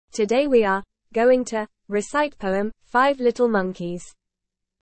Today we are going to recite poem, 5 Little Monkeys.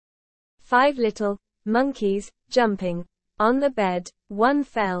 5 little monkeys, jumping on the bed. One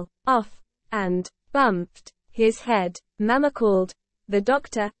fell off and bumped his head. Mama called the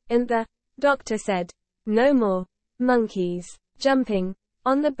doctor, and the doctor said, no more monkeys jumping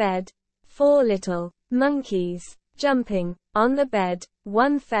on the bed. 4 little monkeys, jumping on the bed.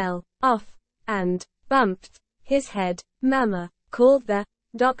 One fell off and bumped his head. Mama called the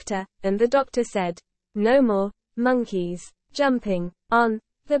doctor, and the doctor said, no more monkeys jumping on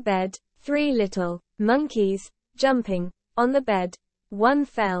the bed. 3 little monkeys, jumping on the bed. One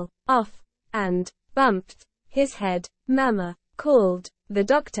fell off and bumped his head. Mama called the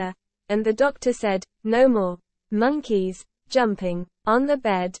doctor, and the doctor said, no more monkeys jumping on the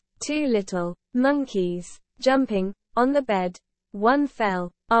bed. 2 little monkeys, jumping on the bed. One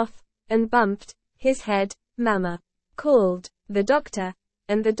fell off and bumped his head. Mama called the doctor,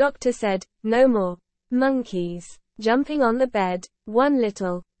 and the doctor said, no more monkeys jumping on the bed. 1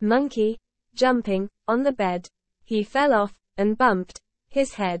 little monkey, jumping on the bed. He fell off and bumped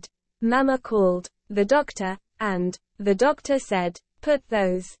his head. Mama called the doctor, and the doctor said, put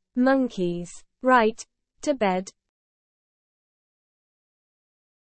those monkeys right to bed.